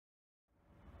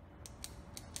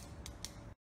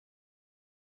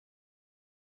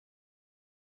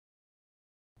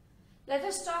let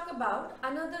us talk about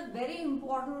another very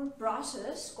important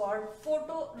process called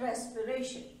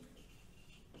photorespiration.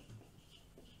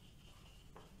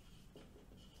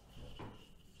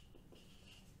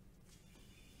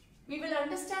 We will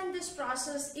understand this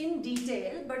process in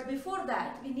detail, but before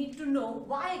that we need to know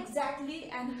why exactly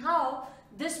and how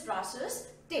this process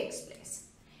takes place.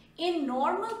 In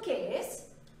normal case,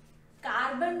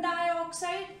 carbon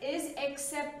dioxide is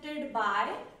accepted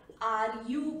by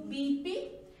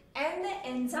RUBP and the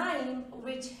enzyme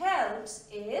which helps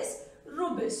is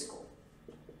Rubisco.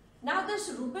 Now this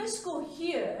Rubisco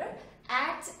here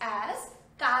acts as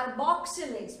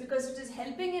carboxylase because it is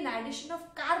helping in addition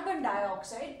of carbon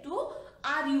dioxide to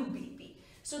RUBP.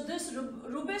 So this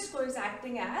Rubisco is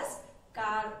acting as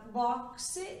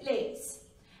carboxylase.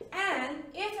 And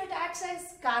if it acts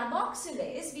as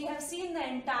carboxylase, we have seen the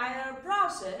entire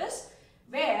process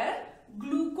where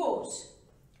glucose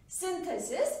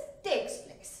synthesis takes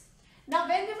place. Now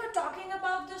when we were talking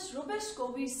about this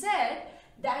Rubisco, we said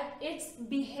that its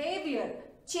behavior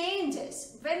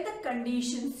changes when the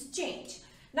conditions change.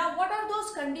 Now what are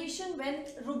those conditions when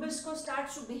Rubisco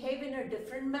starts to behave in a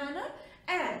different manner,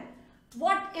 and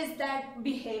what is that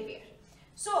behavior?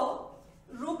 So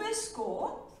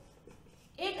Rubisco,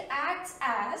 it acts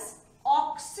as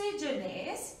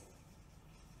oxygenase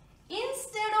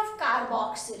instead of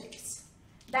carboxylase.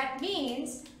 That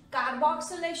means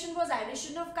carboxylation was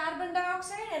addition of carbon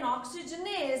dioxide and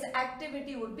oxygenase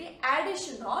activity would be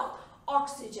addition of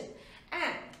oxygen.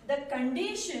 And the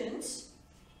conditions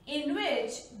in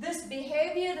which this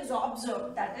behavior is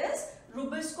observed, that is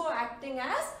Rubisco acting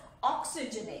as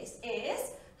oxygenase,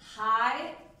 is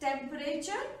high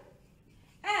temperature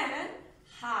and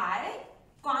high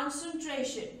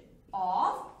concentration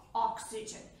of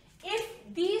oxygen.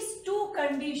 If these two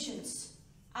conditions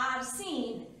are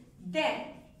seen,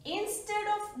 then instead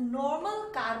of normal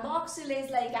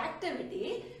carboxylase like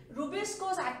activity,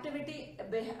 Rubisco's activity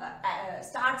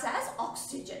starts as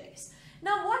oxygenase.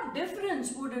 Now what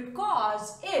difference would it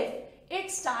cause if it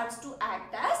starts to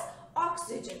act as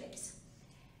oxygenase?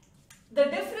 The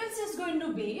difference is going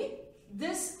to be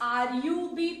this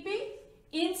RUBP,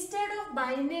 instead of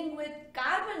binding with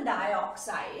carbon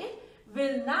dioxide,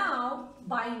 will now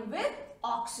bind with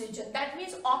oxygen. That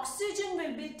means oxygen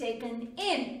will be taken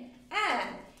in,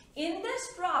 and in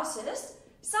this process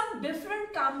some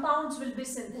different compounds will be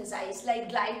synthesized like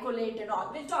glycolate and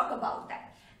all. We'll talk about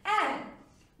that. And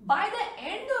by the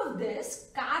end of this,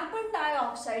 carbon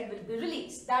dioxide will be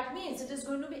released. That means it is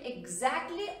going to be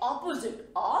exactly opposite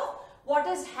of what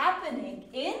is happening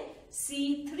in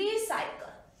C3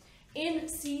 cycle. In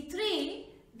C3,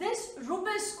 this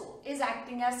Rubisco is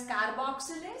acting as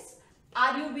carboxylase,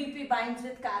 RUBP binds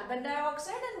with carbon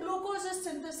dioxide and glucose is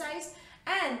synthesized,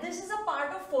 and this is a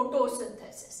part of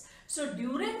photosynthesis. So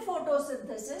during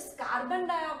photosynthesis, carbon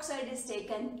dioxide is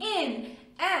taken in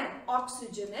and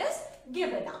oxygen is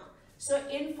given out. So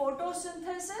in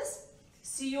photosynthesis,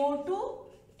 CO2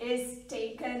 is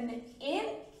taken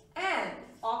in and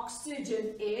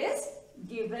oxygen is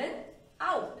given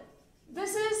out.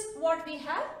 This is what we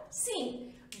have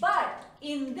seen. But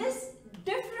in this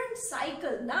different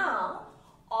cycle now,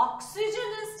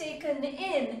 oxygen is taken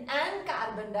in and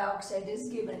carbon dioxide is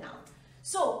given out.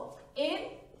 So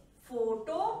in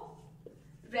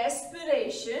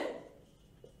photorespiration,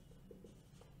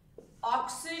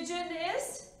 oxygen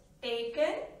is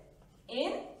taken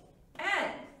in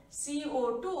and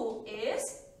CO2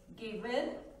 is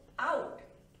given out.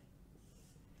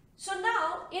 So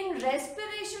now in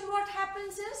respiration, what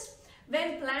happens is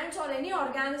when plants or any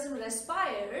organism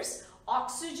respires,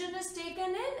 oxygen is taken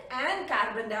in and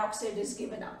carbon dioxide is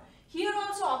given out. Here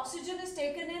also oxygen is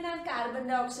taken in and carbon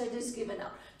dioxide is given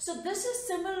out. So this is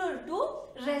similar to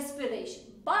respiration,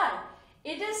 but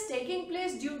it is taking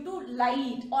place due to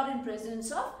light or in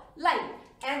presence of light,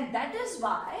 and that is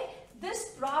why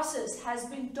this process has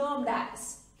been termed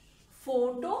as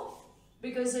photo,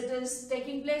 because it is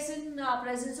taking place in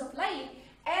presence of light,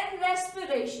 and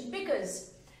respiration because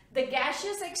the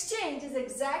gaseous exchange is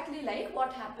exactly like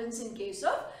what happens in case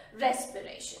of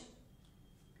respiration.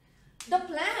 The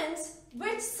plants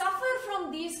which suffer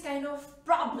from these kind of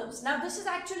problems, now this is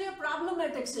actually a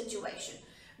problematic situation,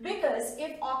 because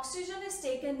if oxygen is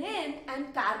taken in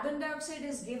and carbon dioxide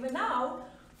is given out,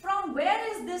 from where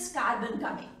is this carbon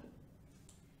coming?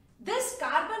 This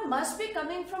carbon must be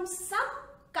coming from some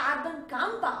carbon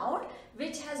compound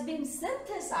which has been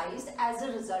synthesized as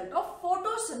a result of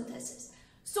photosynthesis.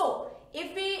 So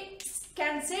if we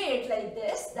can say it like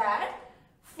this, that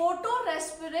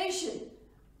photorespiration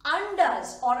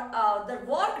undoes, or the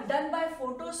work done by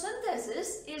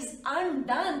photosynthesis is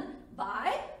undone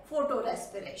by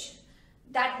photorespiration.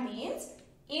 That means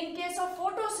in case of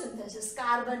photosynthesis,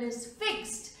 carbon is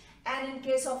fixed, and in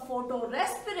case of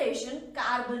photorespiration,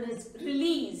 carbon is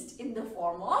released in the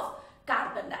form of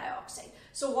carbon dioxide.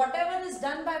 So whatever is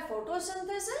done by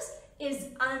photosynthesis is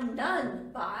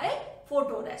undone by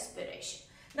photorespiration.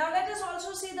 Now let us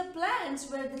also see the plants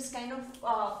where this kind of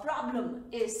problem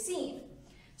is seen.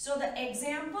 So the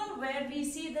example where we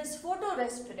see this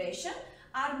photorespiration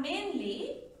are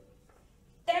mainly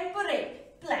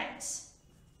temperate plants.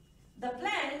 The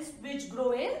plants which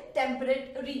grow in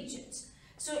temperate regions.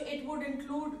 So it would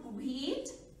include wheat,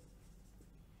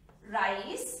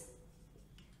 rice,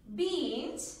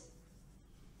 beans,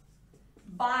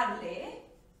 barley.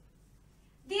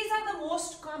 These are the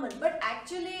most common, but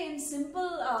actually in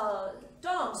simple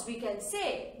terms we can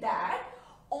say that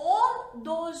all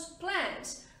those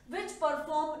plants which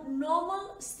perform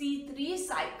normal C3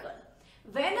 cycle,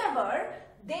 whenever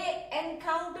they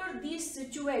encounter these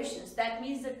situations, that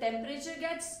means the temperature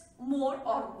gets more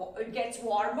or it gets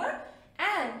warmer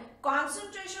and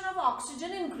concentration of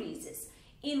oxygen increases.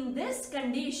 In this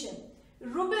condition,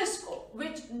 rubisco,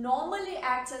 which normally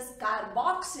acts as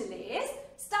carboxylase,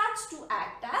 starts to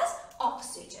act as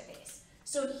oxygenase.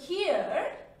 So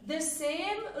here, the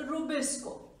same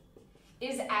rubisco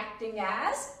is acting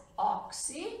as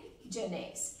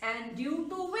oxygenase, and due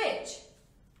to which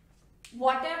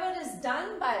whatever is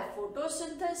done by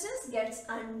photosynthesis gets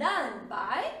undone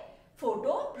by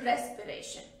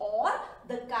photorespiration, or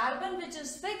the carbon which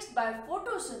is fixed by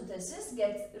photosynthesis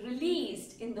gets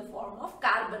released in the form of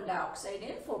carbon dioxide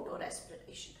in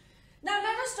photorespiration. Now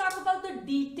let us talk about the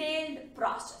detailed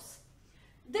process.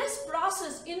 This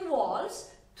process involves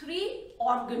three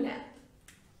organelles: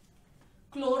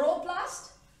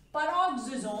 chloroplast,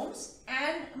 peroxisomes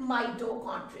and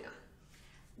mitochondria.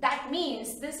 That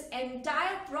means this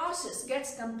entire process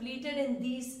gets completed in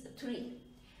these three.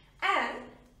 And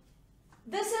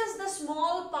this is the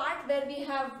small part where we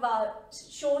have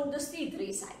shown the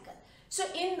C3 cycle. So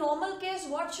in normal case,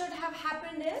 what should have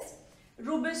happened is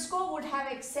rubisco would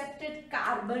have accepted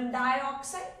carbon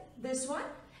dioxide, this one,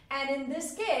 and in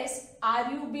this case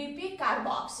RUBP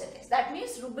carboxylase. That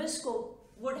means rubisco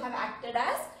would have acted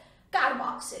as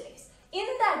carboxylase. In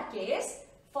that case,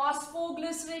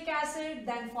 phosphoglyceric acid,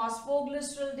 then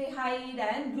phosphoglyceraldehyde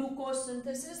and glucose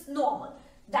synthesis normal.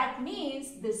 That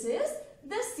means this is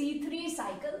the C3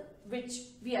 cycle which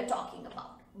we are talking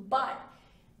about. But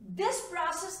this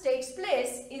process takes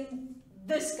place in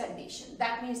this condition.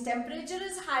 That means temperature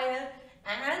is higher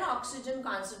and oxygen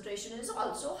concentration is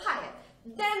also higher.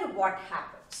 Then what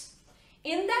happens?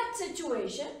 In that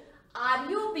situation,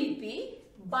 RUBP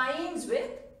binds with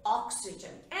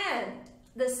oxygen and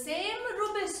the same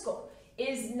rubisco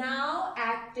is now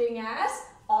acting as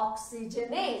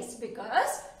oxygenase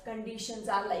because conditions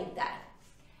are like that.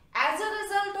 As a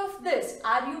result of this,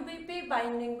 RUBP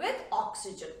binding with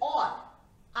oxygen or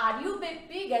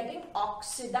RUBP getting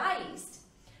oxidized,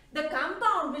 the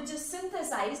compound which is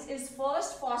synthesized is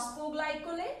first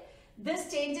phosphoglycolate. This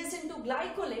changes into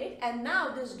glycolate and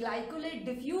now this glycolate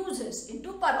diffuses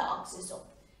into peroxisome.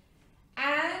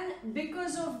 And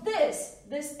because of this,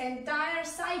 this entire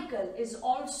cycle is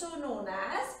also known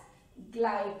as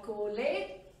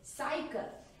glycolate cycle.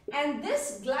 And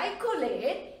this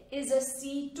glycolate is a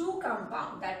C2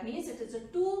 compound. That means it is a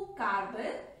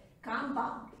 2-carbon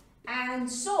compound. And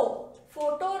so,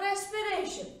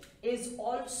 photorespiration is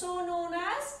also known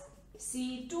as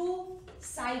C2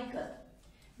 cycle.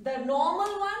 The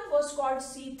normal one was called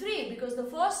C3 because the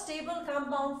first stable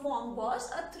compound formed was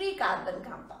a 3-carbon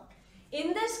compound.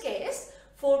 In this case,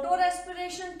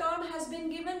 photorespiration term has been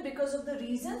given because of the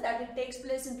reason that it takes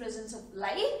place in presence of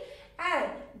light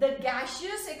and the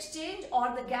gaseous exchange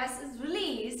or the gases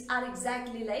released are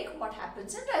exactly like what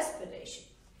happens in respiration.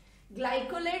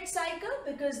 Glycolate cycle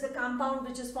because the compound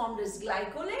which is formed is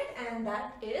glycolate and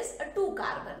that is a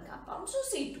 2-carbon compound, so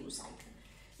C2 cycle.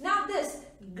 Now this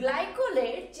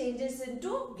glycolate changes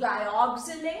into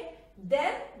glyoxylate,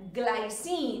 then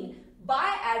glycine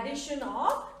by addition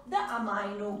of the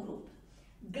amino group.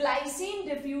 Glycine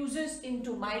diffuses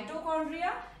into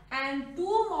mitochondria and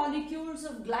 2 molecules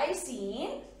of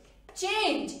glycine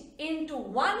change into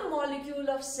 1 molecule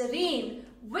of serine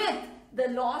with the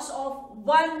loss of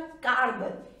 1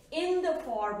 carbon in the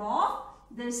form of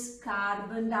this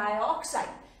carbon dioxide.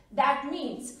 That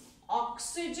means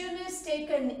oxygen is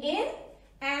taken in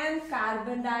and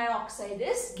carbon dioxide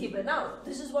is given out.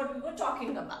 This is what we were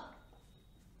talking about.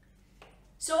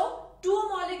 So 2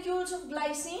 molecules of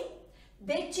glycine,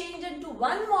 they change into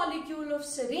 1 molecule of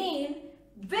serine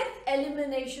with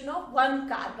elimination of 1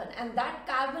 carbon and that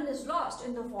carbon is lost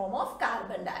in the form of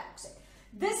carbon dioxide.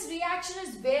 This reaction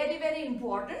is very, very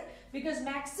important because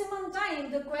maximum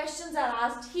time the questions are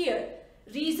asked here.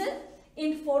 Reason?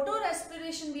 In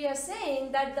photorespiration, we are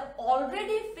saying that the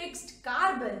already fixed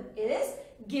carbon is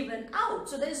given out.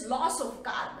 So there is loss of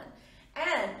carbon.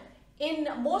 And in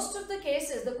most of the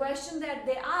cases, the question that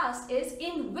they ask is,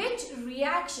 in which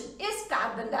reaction is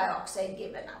carbon dioxide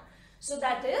given out? So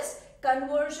that is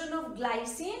conversion of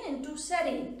glycine into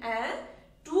serine, and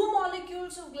 2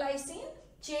 molecules of glycine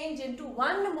change into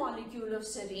 1 molecule of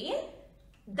serine.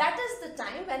 That is the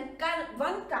time when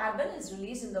 1 carbon is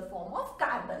released in the form of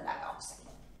carbon dioxide.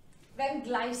 When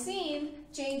glycine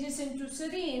changes into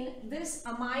serine, this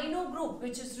amino group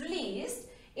which is released,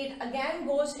 it again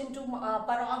goes into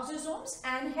peroxisomes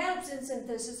and helps in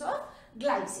synthesis of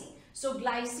glycine. So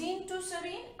glycine to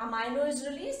serine, amino is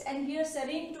released, and here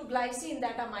serine to glycine,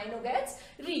 that amino gets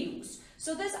reused.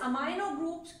 So this amino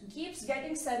group keeps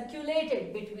getting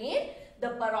circulated between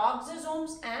the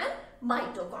peroxisomes and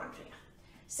mitochondria.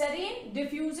 Serine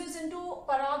diffuses into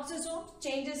peroxisomes,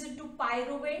 changes into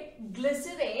pyruvate,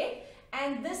 glycerate,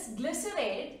 and this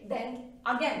glycerate then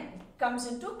again comes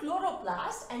into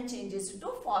chloroplast and changes into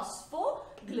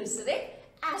phosphoglyceric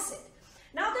acid.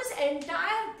 Now this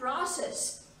entire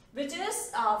process, which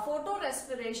is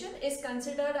photorespiration, is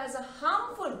considered as a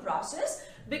harmful process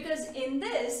because in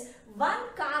this 1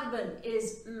 carbon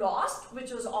is lost,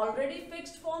 which was already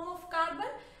fixed form of carbon.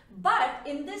 But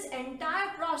in this entire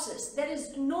process, there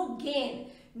is no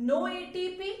gain, no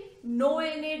ATP, no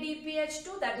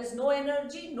NADPH2, that is no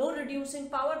energy, no reducing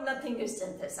power, nothing is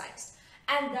synthesized.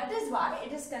 And that is why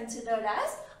it is considered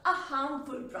as a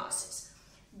harmful process.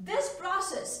 This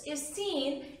process is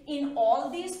seen in all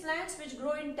these plants which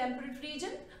grow in temperate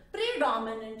region,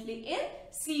 predominantly in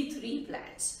C3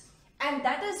 plants. And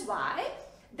that is why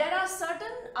there are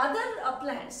certain other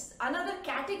plants, another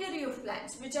category of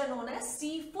plants which are known as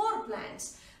C4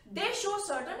 plants. They show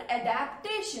certain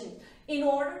adaptation in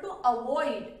order to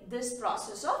avoid this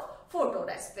process of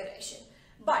photorespiration.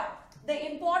 But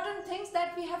the important things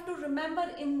that we have to remember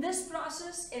in this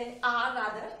process are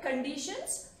rather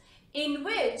conditions in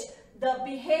which the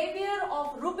behavior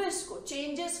of rubisco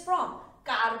changes from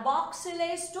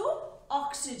carboxylase to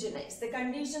oxygenase. The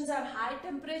conditions are high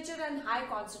temperature and high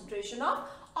concentration of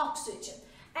oxygen.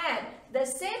 And the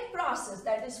same process,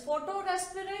 that is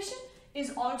photorespiration,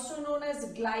 is also known as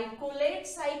glycolate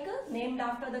cycle, named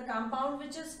after the compound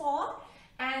which is formed,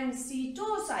 and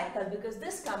C2 cycle, because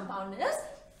this compound is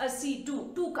a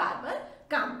C2, 2-carbon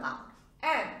compound.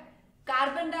 And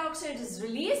carbon dioxide is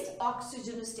released,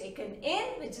 oxygen is taken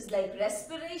in, which is like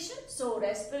respiration. So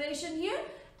respiration here,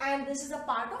 and this is a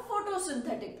part of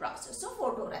photosynthetic process, so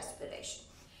photorespiration.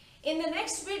 In the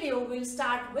next video, we will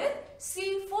start with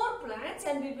C4 plants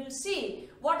and we will see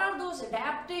what are those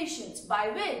adaptations by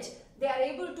which they are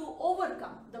able to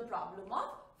overcome the problem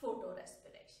of photorespiration.